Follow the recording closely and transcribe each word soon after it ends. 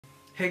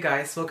Hey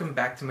guys, welcome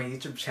back to my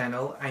YouTube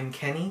channel. I'm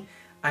Kenny.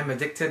 I'm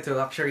addicted to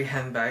luxury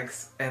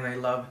handbags and I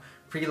love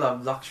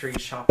luxury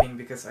shopping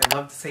because I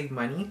love to save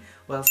money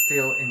while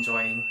still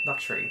enjoying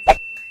luxury.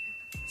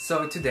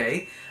 So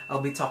today,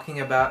 I'll be talking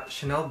about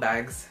Chanel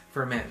bags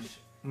for men.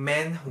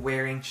 Men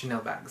wearing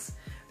Chanel bags.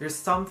 There's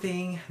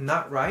something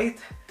not right,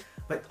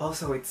 but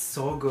also it's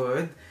so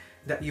good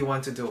that you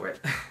want to do it.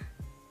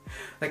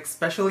 Like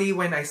especially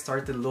when I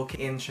started looking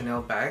in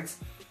Chanel bags,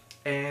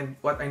 and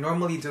what I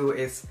normally do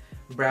is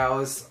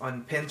browse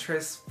on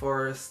Pinterest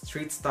for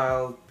street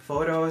style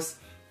photos.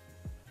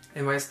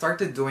 And when I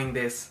started doing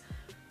this,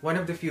 one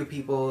of the few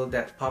people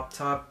that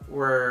popped up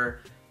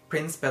were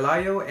Prince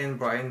Pelayo and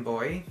Brian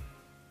Boy.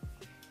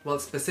 Well,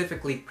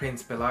 specifically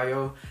Prince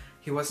Pelayo.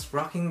 He was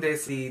rocking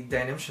the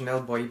denim Chanel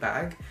boy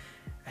bag,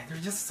 and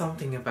there's just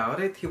something about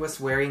it. He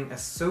was wearing a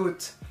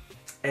suit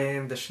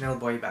and the Chanel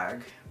boy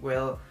bag.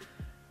 Well,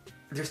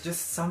 there's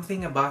just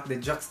something about the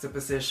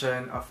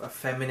juxtaposition of a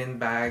feminine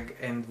bag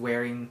and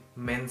wearing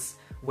men's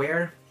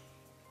wear,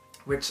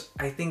 which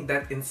I think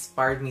that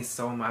inspired me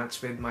so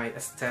much with my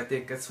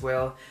aesthetic as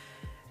well.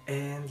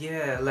 And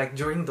yeah, like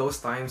during those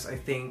times, I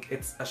think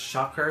it's a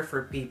shocker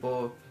for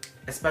people,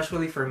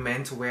 especially for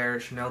men, to wear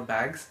Chanel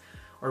bags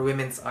or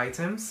women's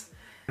items.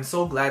 I'm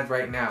so glad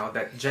right now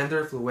that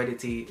gender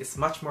fluidity is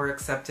much more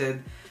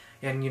accepted,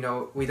 and you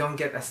know, we don't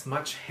get as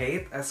much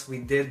hate as we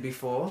did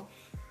before.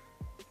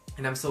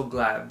 And I'm so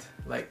glad,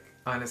 like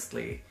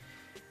honestly,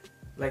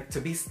 like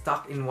to be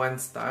stuck in one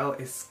style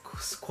is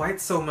quite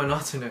so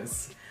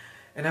monotonous.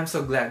 And I'm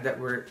so glad that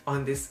we're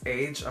on this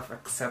age of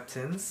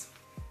acceptance.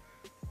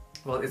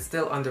 Well, it's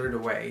still under the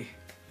way.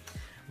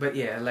 But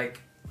yeah,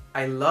 like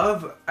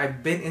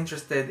I've been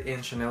interested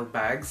in Chanel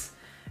bags,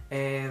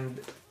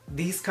 and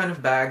these kind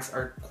of bags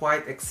are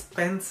quite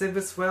expensive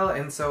as well,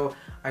 and so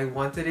I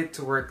wanted it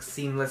to work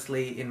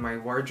seamlessly in my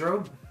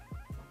wardrobe.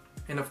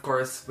 And of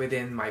course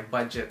within my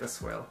budget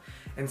as well.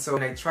 And so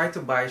when I try to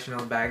buy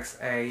Chanel bags,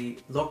 I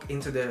look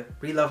into the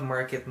pre-love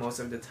market most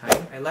of the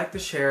time. I like to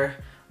share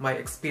my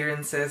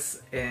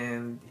experiences,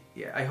 and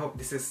yeah, I hope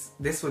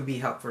this would be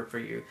helpful for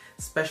you,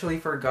 especially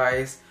for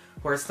guys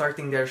who are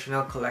starting their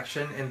Chanel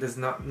collection and does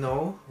not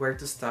know where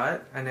to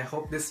start. And I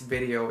hope this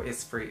video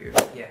is for you.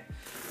 Yeah,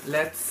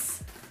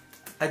 let's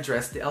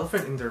address the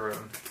elephant in the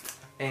room.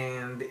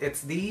 And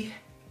it's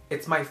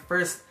my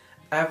first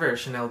ever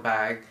Chanel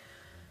bag.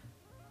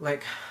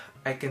 Like,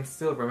 I can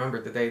still remember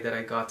the day that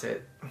I got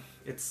it.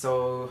 It's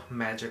so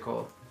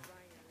magical.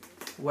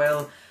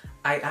 Well,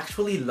 I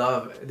actually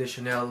love the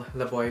Chanel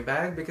La Boy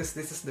bag because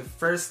this is the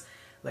first,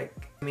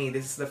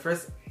 this is the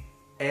first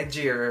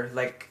edgier,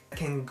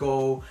 can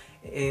go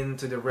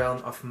into the realm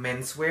of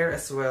menswear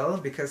as well,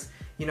 because,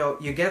 you know,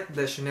 you get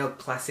the Chanel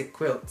classic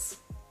quilts,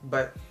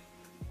 but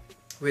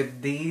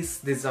with these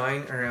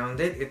design around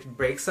it, it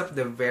breaks up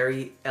the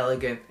very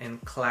elegant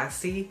and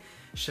classy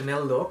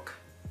Chanel look.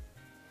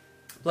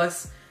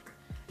 Plus,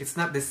 it's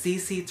not the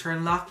CC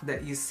turn lock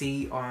that you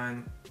see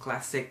on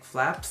classic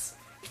flaps.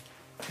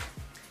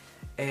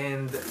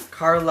 And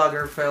Karl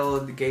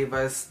Lagerfeld gave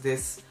us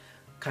this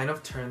kind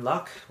of turn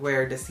lock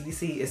where the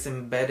CC is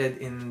embedded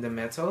in the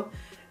metal,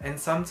 and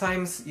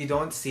sometimes you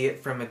don't see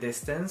it from a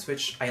distance,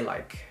 which I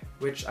like,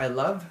 which I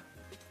love,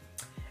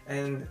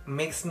 and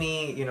makes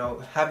me, you know,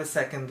 have a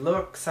second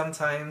look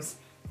sometimes.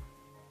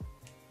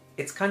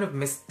 It's kind of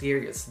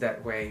mysterious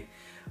that way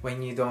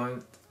when you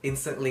don't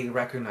instantly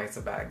recognize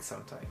a bag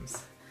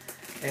sometimes.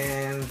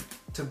 And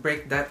to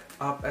break that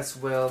up as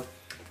well,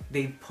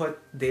 they put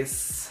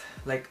this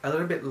a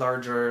little bit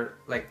larger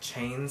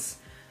chains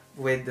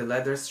with the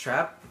leather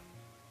strap,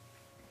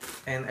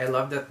 and I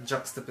love that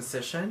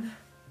juxtaposition.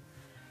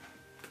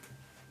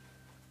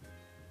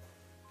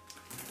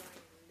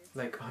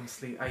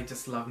 Honestly, I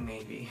just love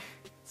navy,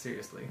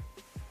 seriously.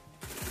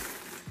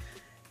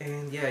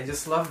 And yeah, I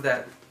just love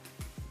that,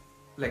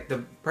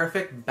 the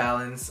perfect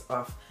balance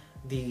of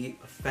the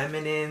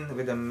feminine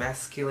with a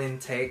masculine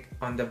take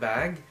on the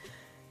bag.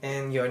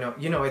 And you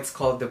know it's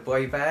called the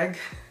boy bag.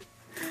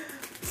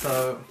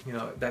 So, you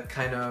know, that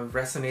kind of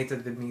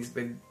resonated with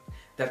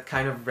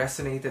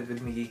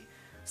me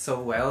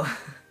so well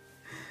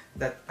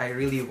that I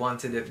really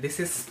wanted it.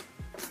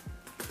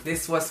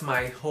 This was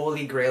my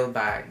holy grail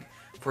bag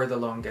for the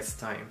longest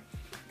time,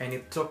 and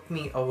it took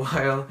me a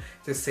while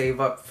to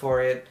save up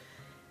for it.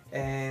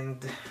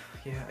 And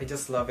yeah, I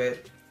just love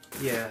it.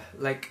 Yeah,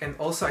 and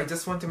also I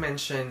just want to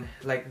mention,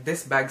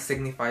 this bag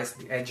signifies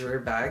the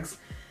edgier bags,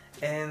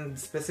 and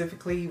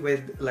specifically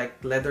with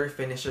leather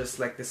finishes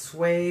like the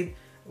suede,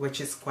 which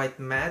is quite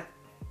matte.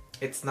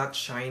 It's not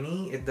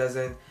shiny, it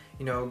doesn't,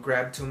 you know,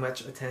 grab too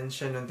much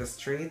attention on the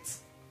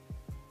streets.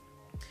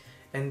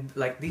 And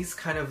these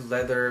kind of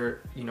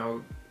leather, you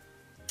know,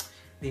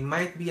 they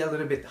might be a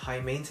little bit high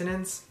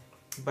maintenance,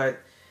 but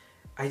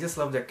I just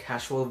love the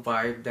casual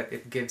vibe that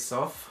it gives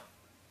off.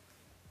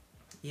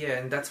 Yeah,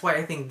 and that's why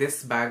I think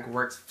this bag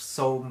works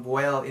so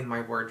well in my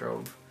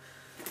wardrobe.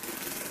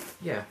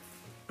 Yeah.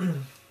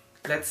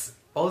 Let's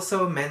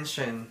also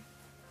mention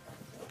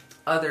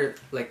other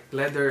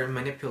leather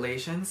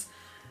manipulations.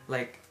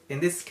 in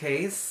this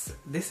case,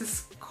 this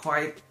is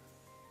quite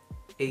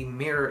a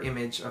mirror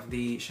image of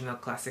the Chanel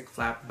Classic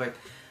flap, but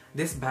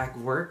this bag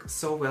worked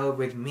so well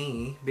with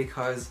me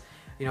because,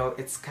 you know,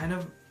 it's kind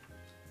of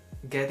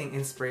getting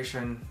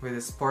inspiration with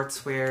the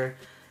sportswear,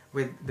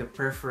 with the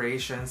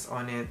perforations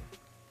on it.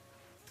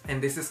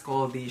 And this is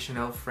called the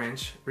Chanel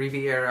French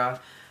Riviera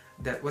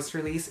that was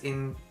released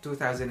in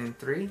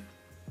 2003.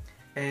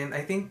 And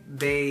I think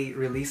they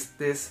released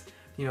this,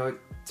 you know,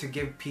 to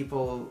give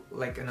people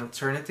like an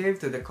alternative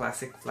to the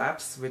classic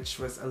flaps, which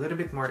was a little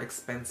bit more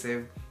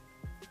expensive,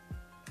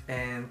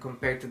 and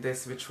compared to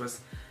this, which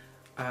was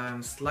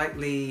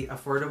slightly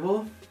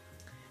affordable.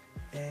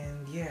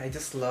 And yeah, I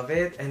just love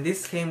it. And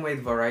this came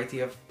with variety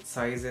of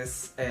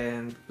sizes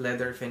and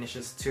leather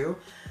finishes too.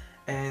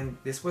 And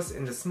this was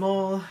in the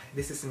small,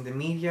 this is in the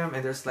medium,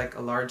 and there's like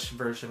a large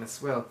version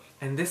as well.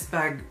 And this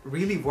bag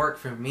really worked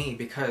for me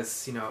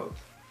because, you know,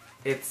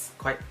 it's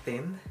quite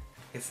thin,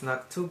 it's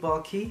not too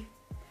bulky,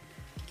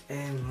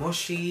 and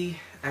mushy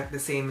at the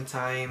same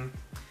time.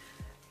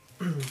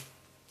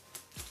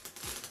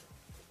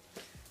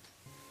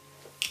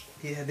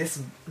 Yeah, this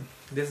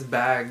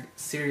bag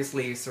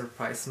seriously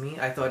surprised me.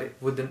 I thought it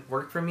wouldn't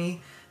work for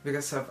me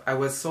because I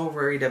was so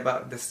worried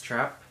about the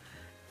strap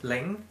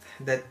length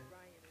that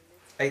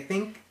I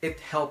think it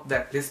helped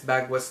that this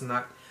bag was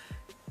not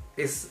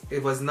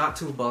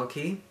too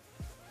bulky,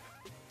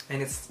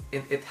 and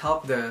it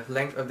helped the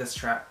length of the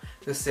strap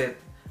to sit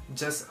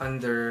just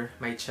under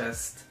my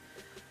chest.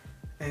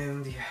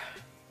 And yeah,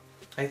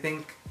 I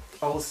think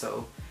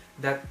also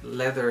that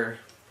the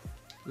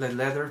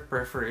leather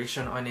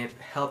perforation on it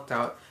helped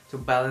out to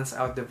balance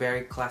out the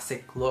very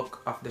classic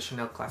look of the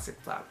Chanel Classic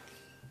flap.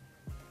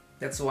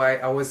 That's why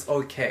I was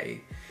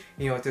okay,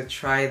 you know, to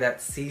try that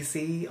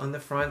CC on the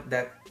front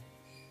that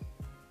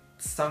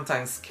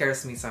sometimes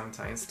scares me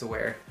sometimes to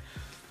wear.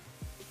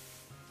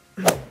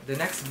 The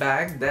next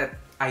bag that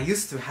I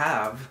used to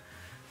have,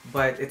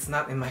 but it's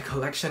not in my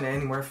collection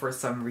anymore for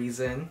some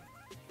reason,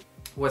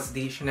 was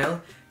the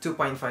Chanel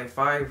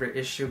 2.55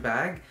 reissue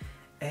bag.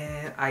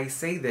 And I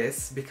say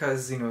this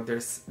because, you know,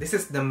 this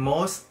is the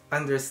most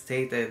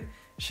understated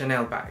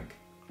Chanel bag.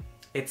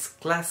 It's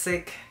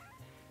classic,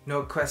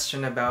 no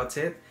question about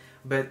it,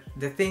 but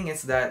the thing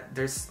is that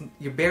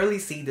you barely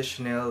see the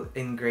Chanel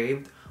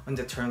engraved on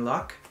the turn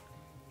lock.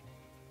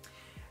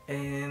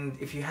 And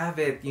if you have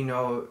it, you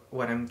know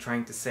what I'm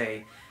trying to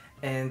say.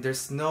 And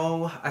there's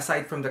no,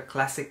 aside from the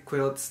classic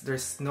quilts,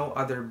 there's no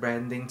other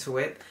branding to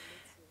it.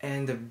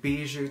 And the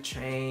bijou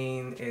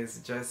chain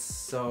is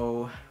just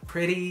so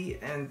pretty,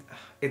 and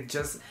it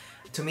just,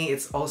 to me,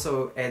 it's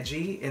also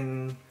edgy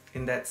in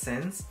that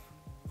sense.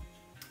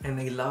 And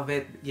I love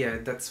it. Yeah,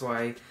 that's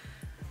why.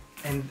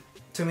 And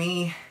to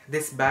me,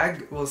 this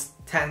bag will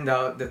stand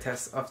out the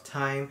test of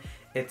time.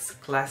 It's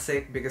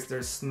classic because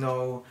there's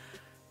no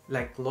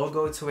like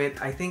logo to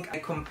it. I think I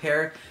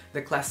compare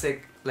the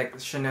classic like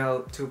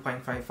Chanel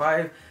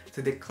 2.55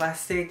 to the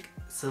classic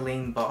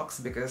Celine box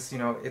because, you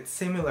know, it's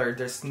similar,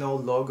 there's no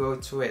logo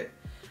to it,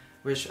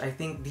 which I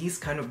think these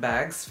kind of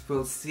bags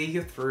will see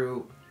you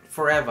through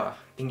forever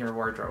in your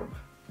wardrobe.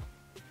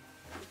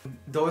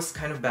 Those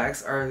kind of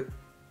bags are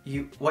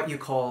what you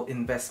call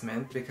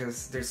investment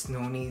because there's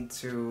no need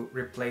to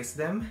replace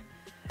them.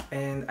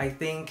 And I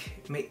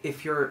think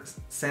if your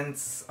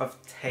sense of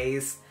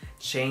taste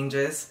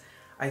changes,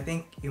 I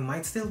think you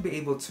might still be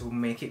able to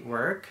make it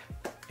work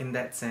in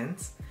that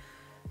sense.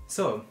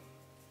 So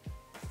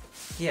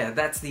yeah,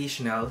 that's the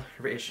Chanel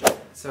reissue.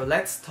 So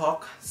let's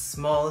talk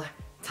small,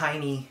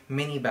 tiny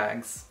mini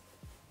bags.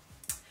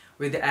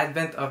 With the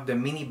advent of the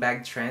mini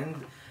bag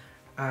trend,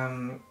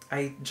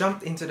 I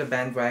jumped into the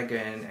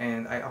bandwagon,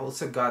 and I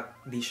also got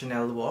the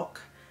Chanel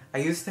Walk. I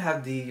used to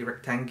have the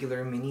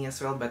rectangular mini as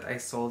well, but I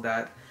sold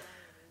that.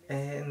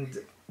 And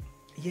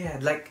yeah,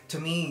 like to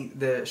me,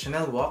 the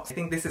Chanel Walk, I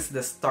think this is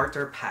the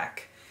starter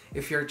pack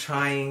if you're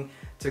trying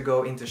to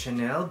go into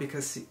Chanel,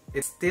 because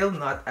it's still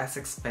not as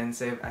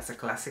expensive as a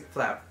classic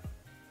flap.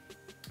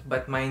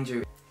 But mind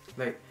you,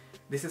 like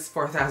this is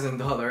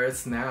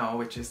 $4,000 now,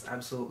 which is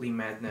absolutely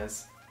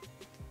madness.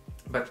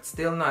 But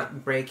still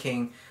not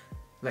breaking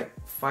like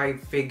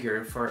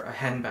 5-figure for a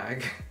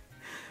handbag.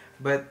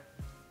 But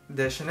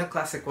the Chanel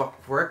Classic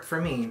Walk worked for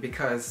me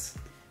because,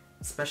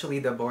 especially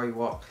the Boy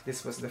Walk,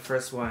 this was the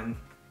first one.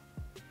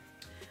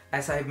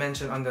 As I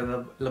mentioned on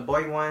the Le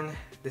Boy one,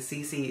 the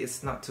CC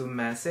is not too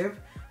massive,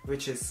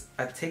 which is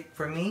a tick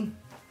for me.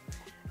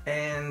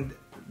 And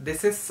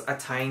this is a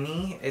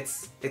tiny,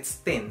 it's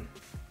thin.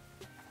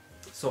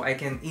 So I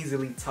can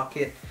easily tuck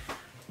it,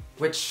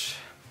 which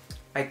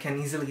I can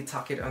easily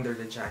tuck it under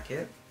the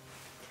jacket,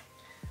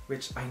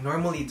 which I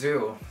normally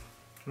do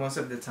most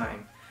of the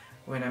time.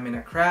 When I'm in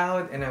a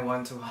crowd and I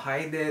want to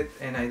hide it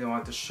and I don't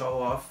want to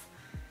show off.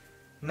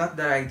 Not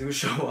that I do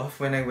show off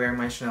when I wear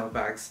my Chanel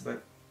bags,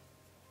 but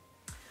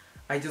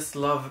I just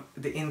love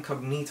the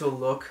incognito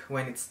look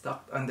when it's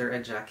tucked under a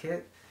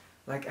jacket.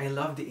 Like, I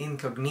love the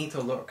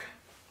incognito look.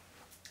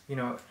 You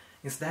know,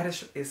 is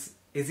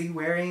he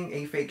wearing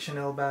a fake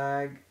Chanel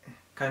bag?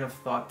 Kind of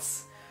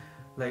thoughts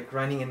like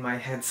running in my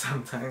head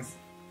sometimes.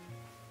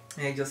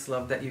 And I just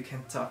love that you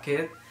can tuck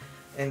it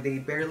and they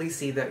barely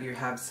see that you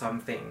have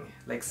something.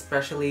 Like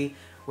especially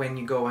when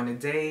you go on a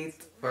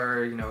date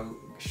or you know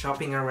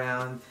shopping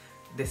around,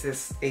 this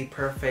is a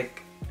perfect,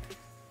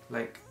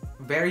 like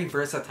very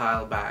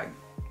versatile bag.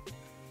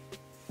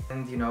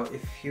 And you know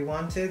if you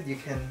wanted, you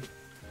can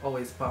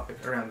always pop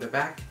it around the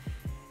back.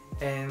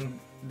 And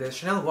the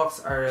Chanel walks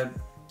are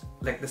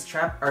like the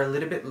strap are a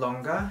little bit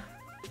longer,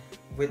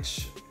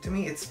 which to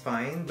me it's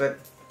fine, but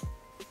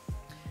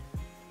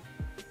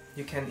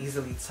you can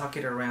easily tuck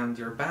it around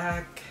your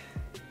back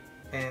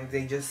and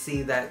they just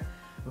see that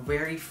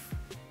very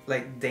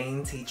like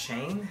dainty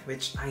chain,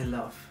 which I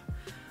love.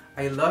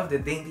 I love the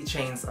dainty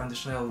chains on the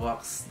Chanel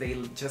walks.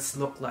 They just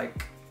look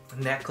like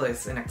a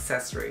necklace and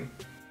accessory.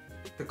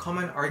 The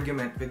common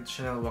argument with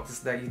Chanel walks is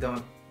that you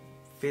don't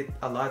fit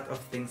a lot of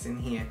things in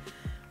here,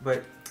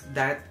 but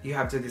that you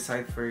have to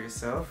decide for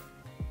yourself.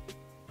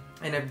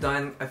 And I've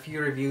done a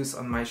few reviews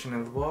on my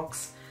Chanel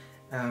walks.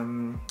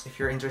 If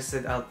you're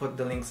interested, I'll put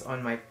the links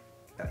on my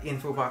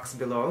info box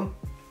below.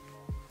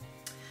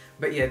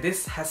 But yeah,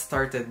 this has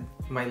started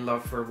my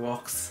love for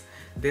walks,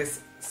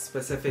 this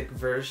specific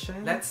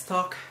version. Let's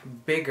talk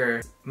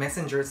bigger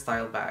messenger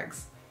style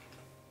bags.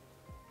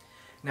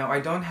 Now I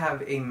don't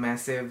have a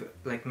massive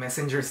like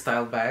messenger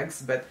style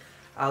bags, but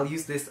I'll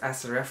use this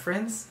as a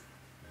reference.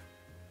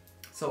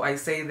 So I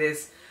say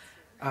this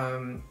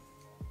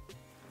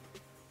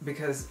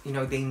because you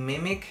know they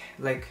mimic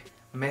like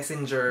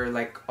messenger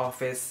like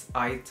office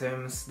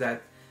items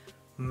that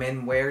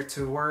men wear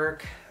to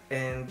work.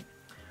 And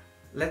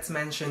let's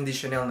mention the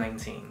Chanel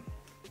 19.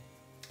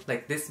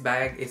 Like this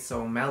bag is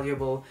so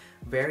malleable,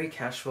 very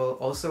casual,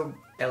 also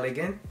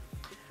elegant,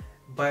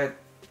 but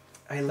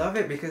I love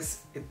it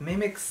because it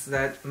mimics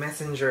that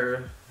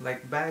messenger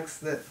like bags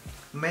that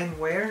men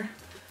wear.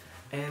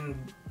 And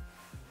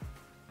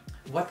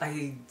what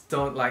I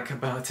don't like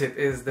about it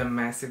is the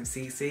massive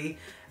CC,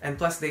 and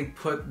plus they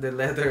put the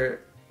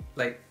leather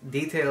like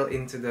detail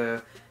into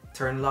the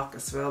turn lock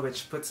as well,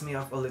 which puts me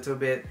off a little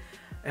bit.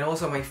 And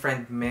also my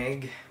friend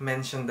Meg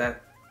mentioned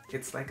that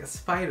it's like a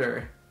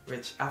spider,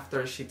 which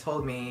after she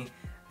told me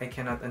I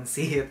cannot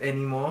unsee it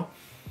anymore.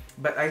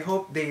 But I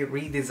hope they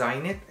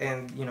redesign it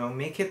and you know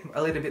make it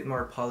a little bit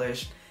more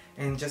polished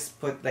and just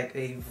put like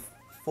a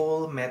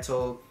full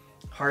metal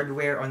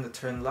hardware on the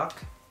turn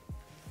lock.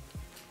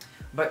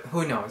 But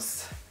who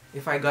knows,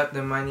 if I got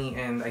the money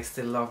and I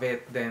still love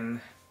it,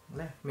 then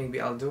maybe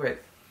I'll do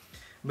it.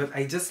 But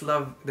I just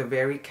love the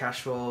very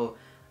casual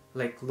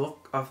like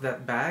look of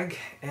that bag,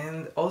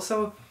 and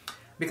also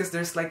because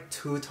there's like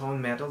two-tone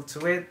metal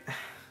to it,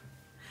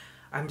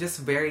 I'm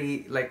just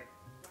very like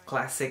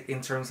classic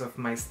in terms of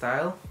my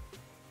style.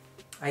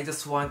 I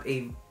just want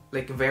a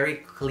like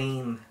very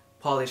clean,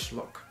 polished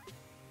look.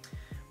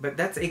 But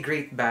that's a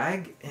great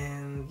bag,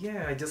 and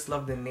yeah, I just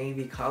love the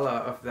navy color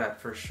of that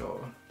for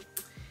sure.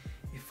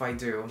 If I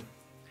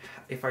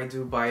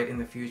do buy it in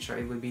the future,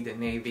 it would be the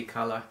navy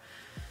color.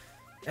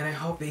 And I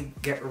hope they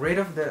get rid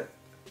of the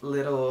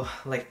little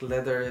like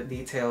leather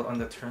detail on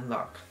the turn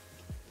lock.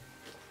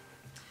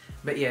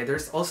 But yeah,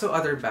 there's also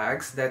other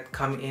bags that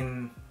come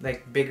in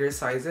like bigger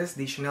sizes,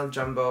 the Chanel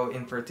Jumbo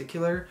in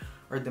particular,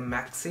 or the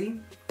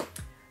Maxi.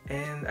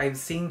 And I've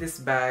seen this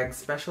bag,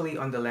 especially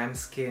on the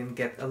lambskin,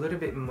 get a little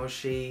bit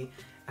mushy,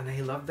 and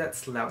I love that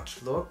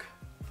slouch look.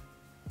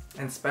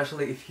 And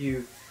especially if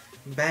you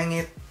bang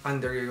it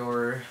under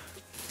your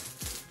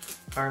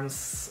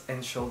arms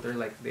and shoulder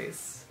like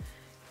this,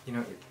 you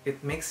know,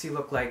 it makes you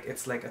look like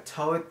it's like a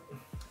tote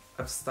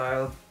of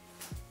style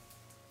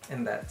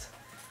and that.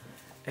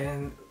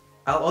 And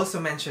I'll also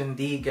mention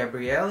the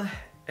Gabrielle,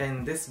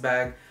 and this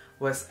bag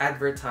was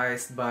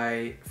advertised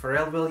by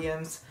Pharrell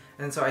Williams,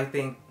 and so I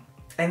think,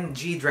 and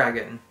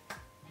G-Dragon.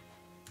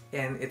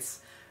 And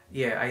it's,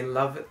 yeah, I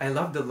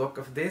love the look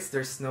of this.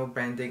 There's no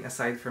branding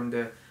aside from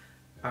the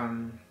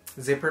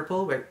zipper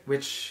pull,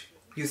 which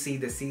you see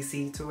the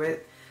CC to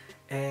it.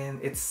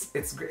 And it's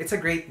a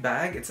great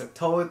bag. It's a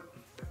tote.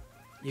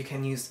 You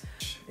can use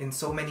in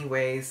so many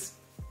ways.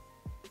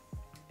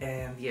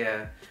 And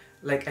yeah,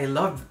 like I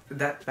love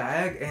that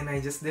bag, and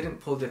I just didn't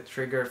pull the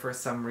trigger for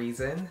some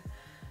reason.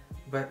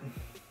 But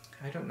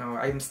I don't know.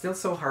 I'm still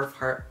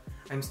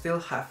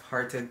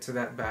half-hearted to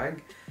that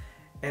bag,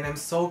 and I'm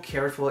so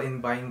careful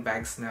in buying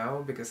bags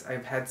now because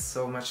I've had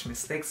so much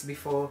mistakes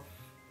before,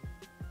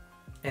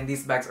 and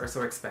these bags are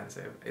so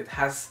expensive.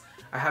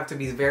 I have to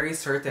be very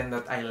certain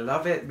that I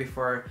love it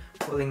before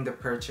pulling the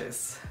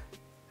purchase.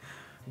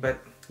 But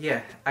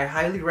yeah, I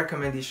highly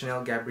recommend the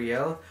Chanel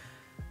Gabrielle.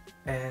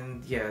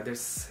 And yeah,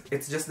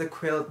 it's just the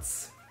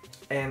quilts,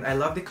 and I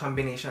love the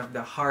combination of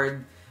the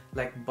hard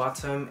like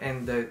bottom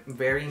and the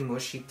very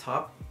mushy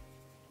top.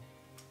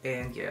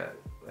 And yeah,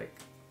 like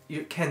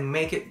you can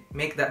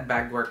make that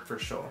bag work for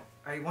sure.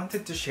 I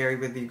wanted to share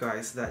with you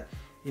guys that,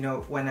 you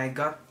know, when I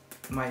got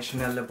my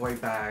Chanel Le Boy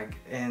bag,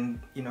 and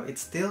you know,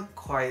 it's still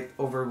quite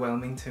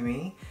overwhelming to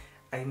me.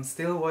 I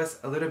still was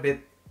a little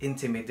bit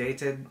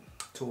intimidated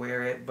to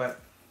wear it,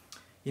 but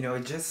you know,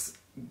 just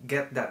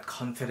get that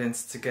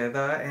confidence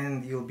together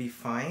and you'll be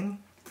fine.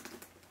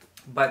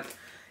 But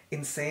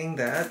in saying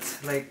that,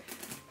 like,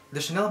 the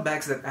Chanel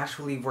bags that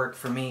actually worked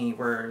for me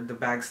were the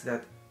bags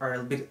that are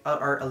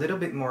a little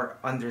bit more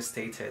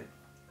understated.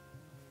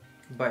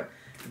 But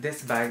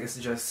this bag is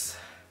just,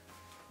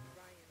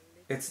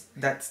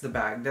 that's the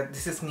bag.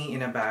 This is me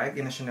in a bag,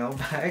 in a Chanel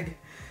bag,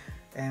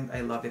 and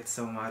I love it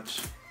so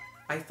much.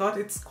 I thought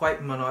it's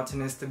quite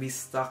monotonous to be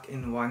stuck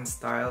in one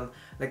style,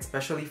 like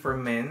especially for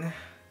men,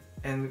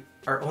 and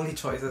our only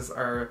choices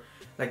are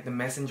like the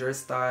messenger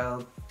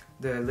style,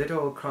 the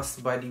little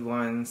crossbody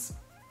ones.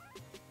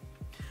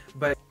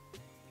 But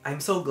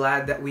I'm so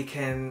glad that we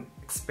can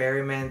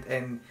experiment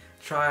and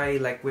try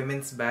like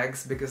women's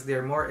bags because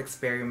they're more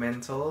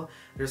experimental.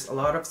 There's a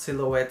lot of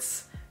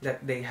silhouettes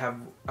that they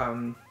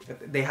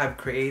have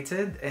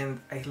created,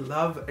 and I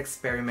love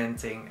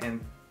experimenting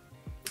and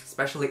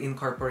especially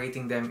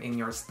incorporating them in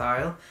your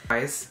style.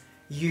 Guys,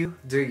 you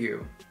do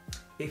you.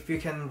 If you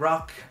can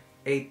rock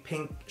a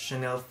pink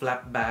Chanel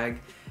flap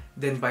bag,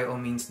 then by all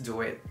means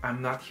do it.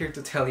 I'm not here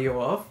to tell you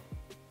off.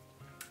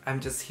 I'm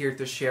just here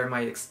to share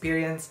my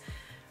experience,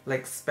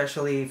 like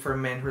especially for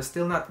men who are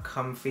still not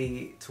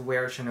comfy to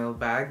wear Chanel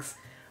bags.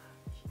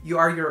 You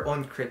are your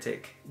own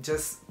critic.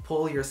 Just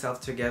pull yourself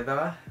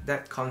together.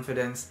 That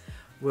confidence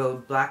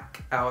will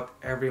black out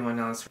everyone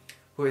else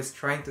who is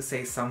trying to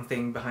say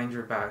something behind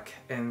your back,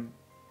 and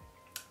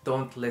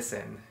don't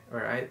listen,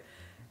 alright?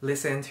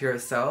 Listen to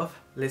yourself,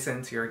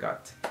 listen to your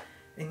gut.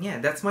 And yeah,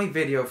 that's my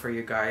video for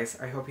you guys.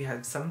 I hope you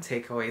had some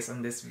takeaways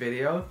on this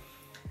video.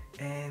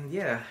 And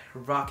yeah,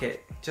 rock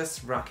it.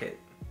 Just rock it.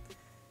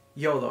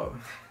 YOLO.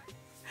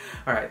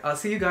 Alright, I'll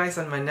see you guys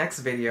on my next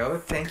video.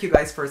 Thank you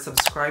guys for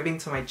subscribing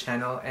to my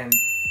channel, and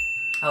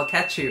I'll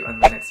catch you on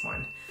my next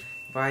one.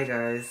 Bye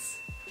guys.